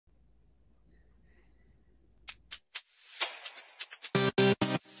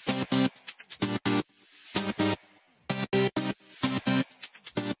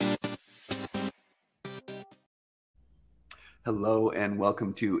Hello and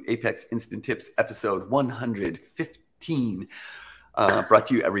welcome to Apex Instant Tips episode 115, brought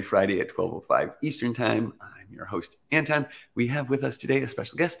to you every Friday at 12:05 Eastern Time. I'm your host, Anton. We have with us today a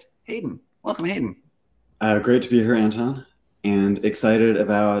special guest, Hayden. Welcome, Hayden. Great to be here, Anton, and excited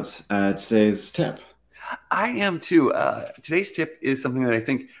about today's tip. I am too. Today's tip is something that I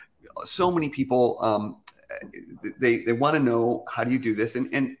think so many people, they want to know, how do you do this?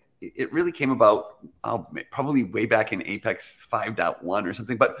 And it really came about probably way back in Apex 5.1 or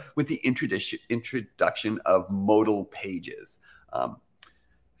something, but with the introduction of modal pages.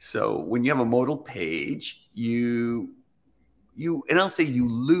 So when you have a modal page, and I'll say you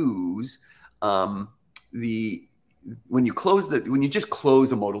lose when you just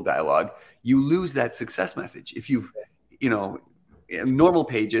close a modal dialog, you lose that success message. If in normal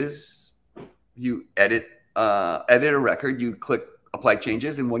pages, you edit a record, you click apply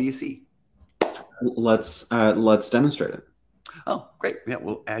changes, and what do you see? Let's demonstrate it. Oh, great. Yeah,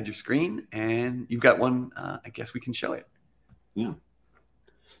 we'll add your screen, and you've got one. I guess we can show it. Yeah.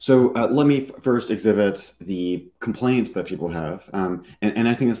 So let me first exhibit the complaints that people have, and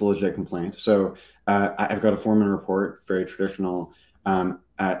I think it's a legit complaint. So I've got a form and report, very traditional. On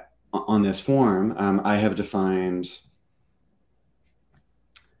this form, I have defined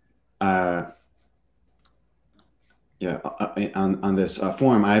on this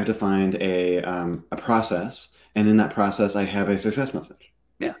form, I've defined a process, and in that process, I have a success message.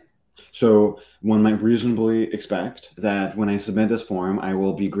 Yeah. So one might reasonably expect that when I submit this form, I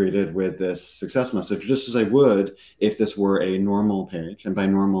will be greeted with this success message, just as I would if this were a normal page. And by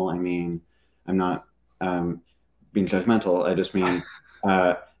normal, I mean, I'm not being judgmental. I just mean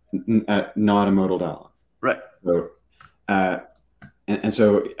not a modal dialog. Right.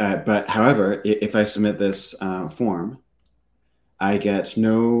 So, but however, if I submit this form, I get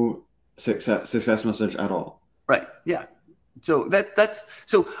no success message at all. Right. Yeah. So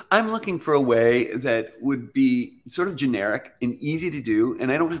so I'm looking for a way that would be sort of generic and easy to do,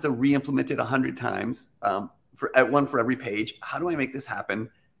 and I don't have to re-implement it 100 times for every page. How do I make this happen?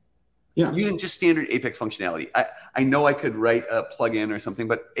 Yeah. Using just standard Apex functionality. I know I could write a plugin or something,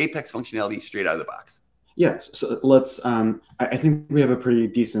 but Apex functionality straight out of the box. Yes. So let's. I think we have a pretty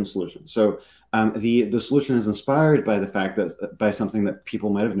decent solution. So the solution is inspired by the fact that by something that people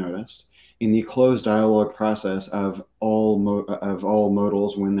might have noticed in the closed dialog process of all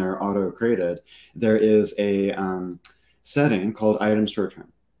modals when they're auto created. There is a setting called items to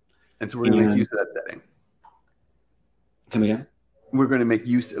return. And so we're going to make use of that setting. Come again? We're going to make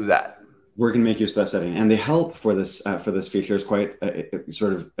use of that. We're going to make use of that setting, and the help for this feature is quite it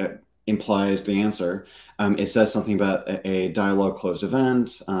sort of implies the answer. It says something about a dialog closed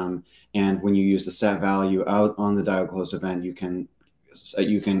event, and when you use the set value out on the dialog closed event, you can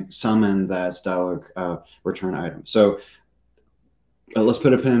summon that dialog return item. So let's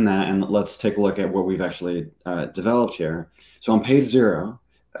put a pin in that, and let's take a look at what we've actually developed here. So on page 0,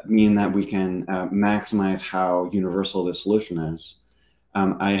 meaning that we can maximize how universal this solution is.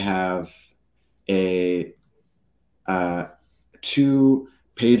 I have a 2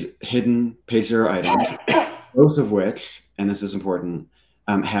 hidden page 0 items, both of which, and this is important,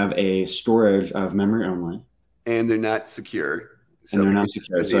 have a storage of memory only, and they're not secure. So and they're not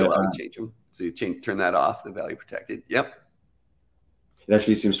secure. So allow to change them. So you turn that off. The value protected. Yep. It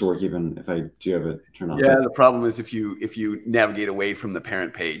actually seems to work even if I do have it turned off. Yeah. The problem is if you navigate away from the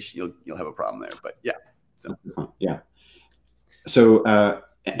parent page, you'll have a problem there. But yeah. So yeah. So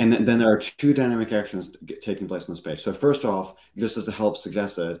and then there are 2 dynamic actions taking place on this page. So first off, just as the help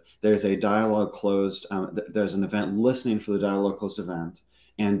suggested, there's a dialog closed. There's an event listening for the dialog closed event,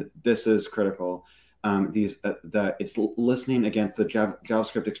 and this is critical. It's listening against the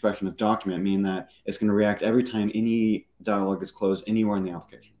JavaScript expression of document, meaning that it's going to react every time any dialog is closed anywhere in the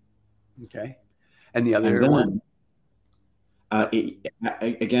application. Okay. And the other one?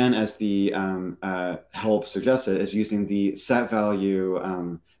 Again, as the help suggested, is using the set value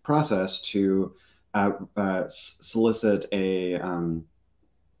process to solicit a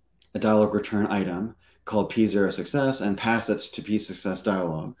dialog return item called P0 success and pass it to P success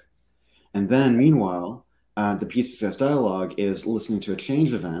dialog. And then, meanwhile, the P success dialog is listening to a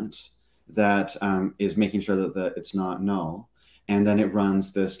change event that is making sure that it's not null, and then it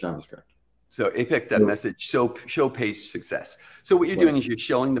runs this JavaScript. So Apex that message show page success. So what you're doing is you're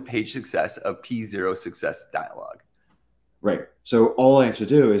showing the page success of P0 success dialog. Right. So all I have to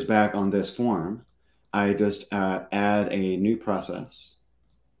do is back on this form, I just add a new process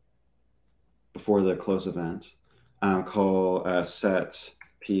before the close event, call set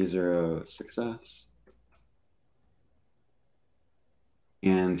P0 success.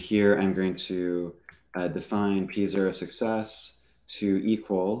 And here I'm going to define P0 success to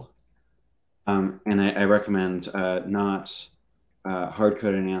equal, and I recommend not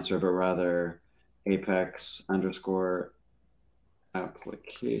hard-code an answer, but rather apex underscore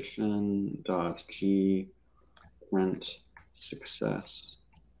application dot g print success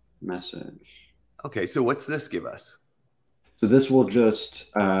message. Okay, so what's this give us? So this will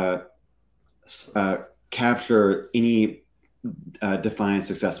just capture any defined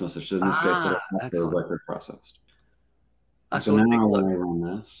success message. So in this case, it'll capture record processed. So now when I run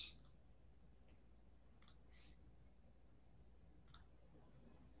this,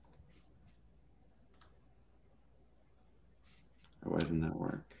 why didn't that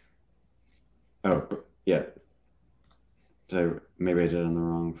work? Oh, yeah. Maybe I did it in the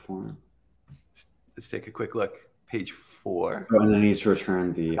wrong form. Let's take a quick look. Page 4. Oh, and I need to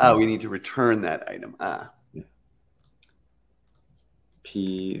return the. We need to return that item. Yeah.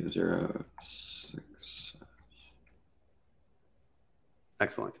 P0 success.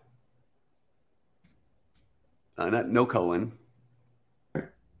 Excellent. No colon. Right.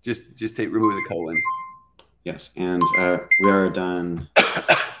 Just remove the colon. Yes, and we are done.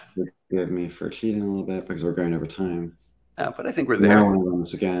 Forgive me for cheating a little bit because we're going over time. But I think we're there. Now I want to run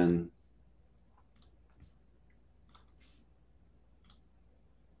this again.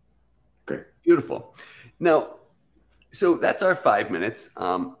 Great. Beautiful. Now, so that's our 5 minutes.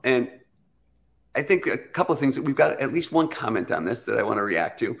 And I think a couple of things. We've got at least one comment on this that I want to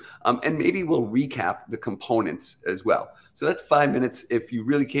react to. And maybe we'll recap the components as well. So that's 5 minutes. If you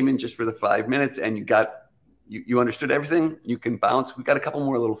really came in just for the 5 minutes and you understood everything, you can bounce. We've got a couple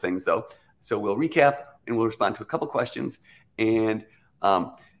more little things, though. So we'll recap and we'll respond to a couple questions. And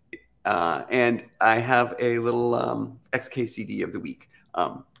I have a little XKCD of the week.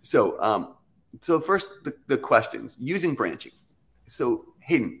 So first, the questions using branching. So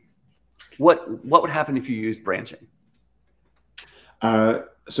Hayden, what would happen if you used branching?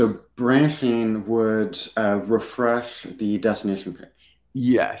 So branching would refresh the destination page.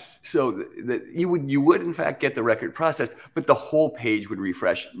 Yes. So you would in fact get the record processed, but the whole page would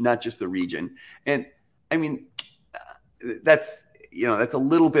refresh, not just the region. And I mean, that's a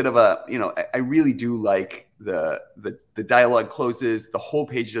little bit of a, I really do like the dialog closes, the whole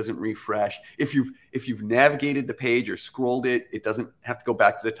page doesn't refresh. If you've navigated the page or scrolled it, it doesn't have to go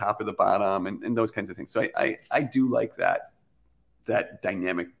back to the top or the bottom and those kinds of things. So I do like that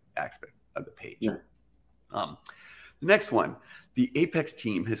dynamic aspect of the page. Yeah. The next one, the Apex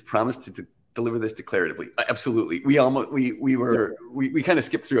team has promised to deliver this declaratively. Absolutely. We kind of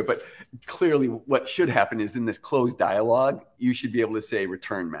skipped through it, but clearly what should happen is in this closed dialog, you should be able to say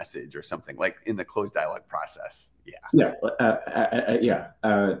return message or something like in the closed dialog process. Yeah. Yeah.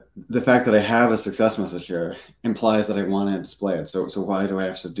 The fact that I have a success message here implies that I want to display it. So why do I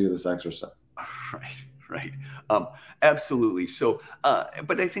have to do this extra step? Right. Absolutely. So,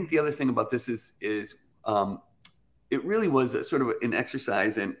 but I think the other thing about this is it really was a sort of an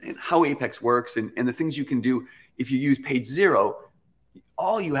exercise in how Apex works and the things you can do. If you use page 0,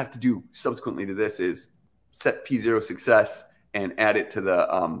 all you have to do subsequently to this is set P0 success and add it to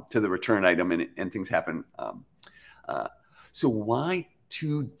the return item, and things happen. So why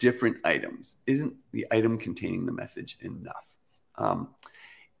 2 different items? Isn't the item containing the message enough?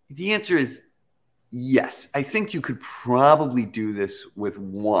 The answer is yes. I think you could probably do this with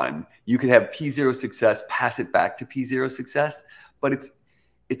 1. You could have P0 success, pass it back to P0 success, but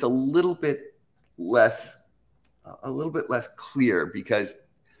it's a little bit less clear because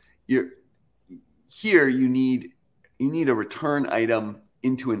you need a return item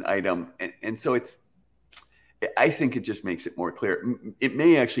into an item, and so I think it just makes it more clear. It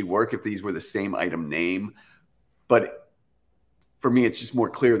may actually work if these were the same item name, but for me, it's just more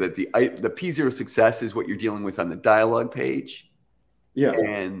clear that the P0 success is what you're dealing with on the dialog page. Yeah.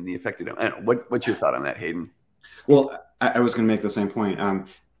 And the affected. I don't know, what's your thought on that, Hayden? Well, I was going to make the same point. I'm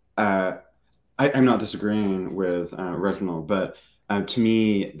not disagreeing with Reginald, but to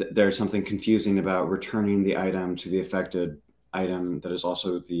me, there's something confusing about returning the item to the affected item that is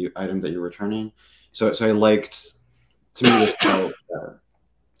also the item that you're returning. So I liked, to me, this felt better.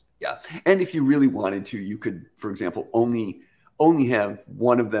 Yeah. And if you really wanted to, you could, for example, only have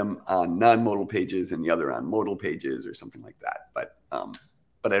one of them on non-modal pages and the other on modal pages or something like that. But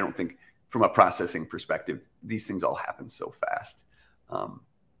I don't think from a processing perspective, these things all happen so fast.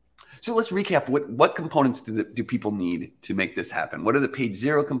 So let's recap. What components do people need to make this happen? What are the page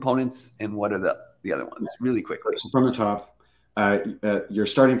 0 components and what are the other ones really quickly? So from the top, your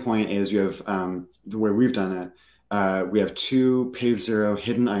starting point is you have, the way we've done it, we have 2 page 0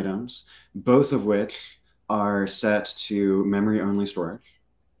 hidden items, both of which are set to memory-only storage.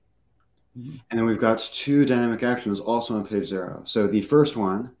 Mhm. And then we've got two dynamic actions also on page 0. So the first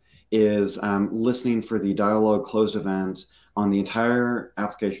one is listening for the dialog closed event on the entire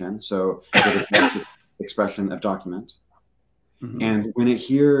application. So with a expression of document. Mhm. And when it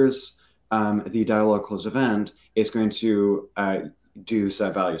hears the dialog closed event, it's going to do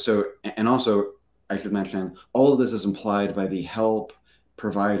set value. So, and also I should mention, all of this is implied by the help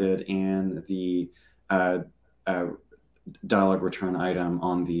provided in the uh, dialog return item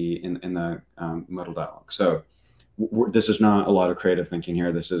on the in the modal dialog. So this is not a lot of creative thinking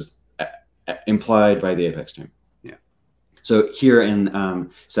here. This is implied by the Apex team. Yeah. So here in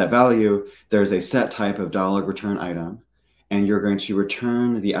set value, there's a set type of dialog return item, and you're going to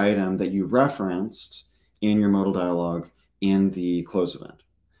return the item that you referenced in your modal dialog in the close event.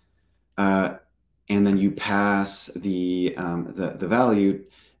 And then you pass the value.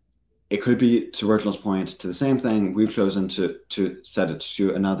 It could be, to Reginald's point, to the same thing. We've chosen to set it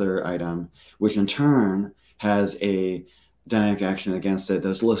to another item, which in turn has a dynamic action against it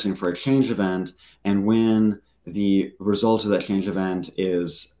that's listening for a change event. And when the result of that change event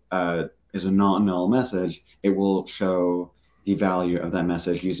is a non-null message, it will show the value of that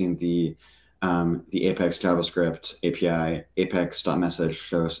message using the Apex JavaScript API apex.message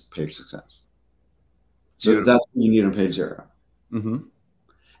shows page success. So Beautiful. that's what you need on page 0. Mm-hmm.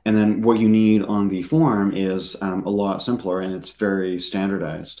 And then what you need on the form is a lot simpler, and it's very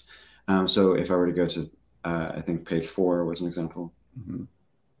standardized. So if I were to go to, I think page 4 was an example. Mm-hmm.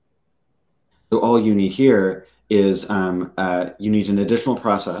 So all you need here is you need an additional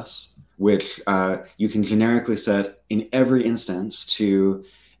process, which you can generically set in every instance to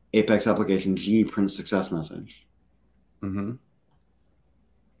Apex application G print success message. Mm-hmm.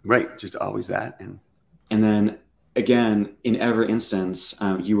 Right, just always that. And then again, in every instance,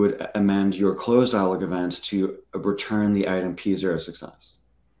 you would amend your closed dialog event to return the item P0 success.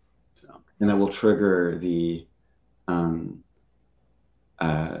 So, and that will trigger the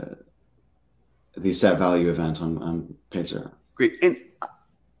set value event on page 0. Great. And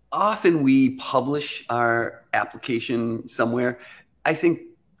often we publish our application somewhere. I think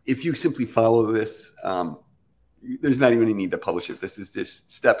if you simply follow this, there's not even any need to publish it. This is just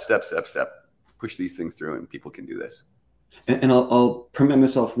step. Push these things through, and people can do this. And I'll permit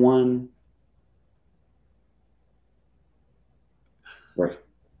myself one. Right.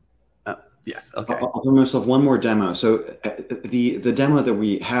 Yes. Okay. I'll permit myself one more demo. So the demo that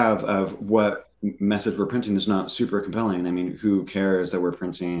we have of what message we're printing is not super compelling. I mean, who cares that we're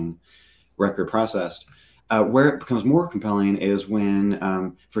printing record processed? Where it becomes more compelling is when,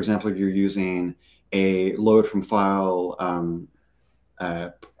 for example, you're using a load from file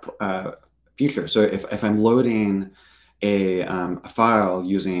feature. So if I'm loading a file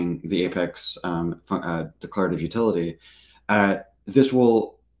using the Apex declarative utility,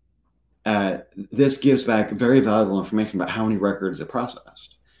 this gives back very valuable information about how many records it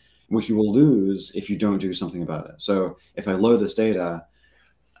processed, which you will lose if you don't do something about it. So if I load this data,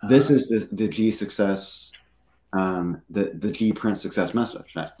 this is the G success, the G print success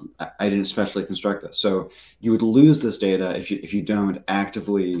message. I didn't specially construct this. So you would lose this data if you don't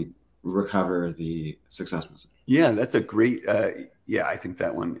actively recover the success message. Yeah, that's a great. Yeah, I think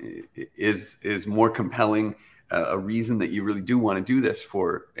that one is more compelling. A reason that you really do want to do this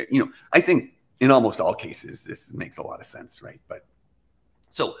for, I think in almost all cases this makes a lot of sense, right? But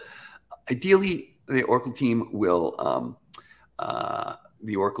so ideally, the Oracle team will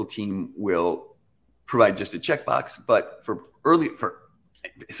provide just a checkbox, but for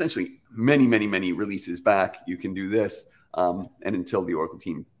essentially many releases back, you can do this, and until the Oracle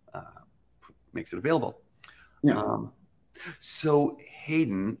team makes it available. Yeah. So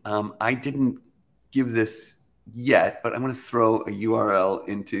Hayden, I didn't give this yet, but I'm going to throw a URL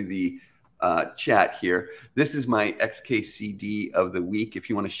into the chat here. This is my XKCD of the week. If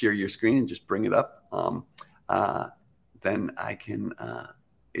you want to share your screen and just bring it up, then I can.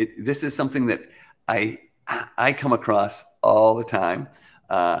 This is something that I come across all the time,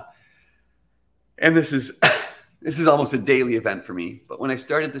 and this is this is almost a daily event for me. But when I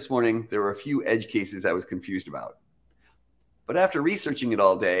started this morning, there were a few edge cases I was confused about. But after researching it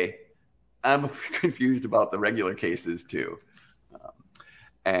all day, I'm confused about the regular cases too.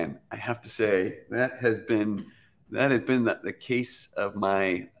 And I have to say that has been the case of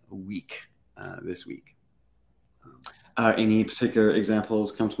my week this week. Any particular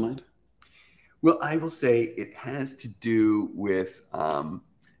examples come to mind? Well, I will say it has to do with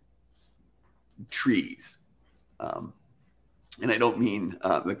trees. And I don't mean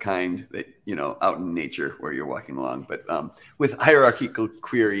the kind that, out in nature where you're walking along, but with hierarchical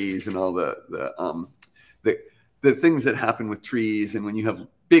queries and all the things that happen with trees. And when you have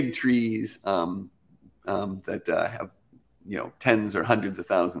big trees that have tens or hundreds of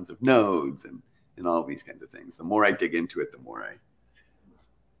thousands of nodes and all these kinds of things. The more I dig into it, the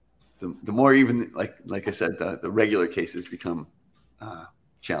more even like I said, the regular cases become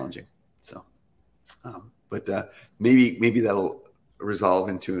challenging. So, but maybe that'll resolve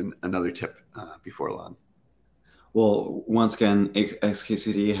into another tip before long. Well, once again,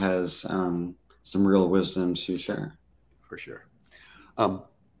 XKCD has some real wisdom to share. For sure.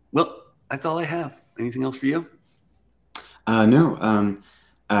 Well, that's all I have. Anything else for you? No.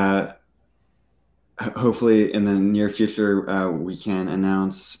 Hopefully, in the near future, we can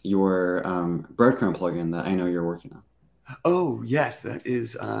announce your breadcrumb plugin that I know you're working on. Oh, yes,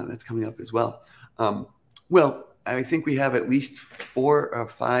 that's coming up as well. Well, I think we have at least 4 or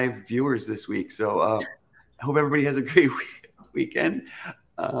 5 viewers this week, so I hope everybody has a great weekend,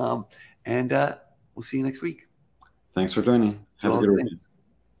 and we'll see you next week. Thanks for joining. Have a good weekend.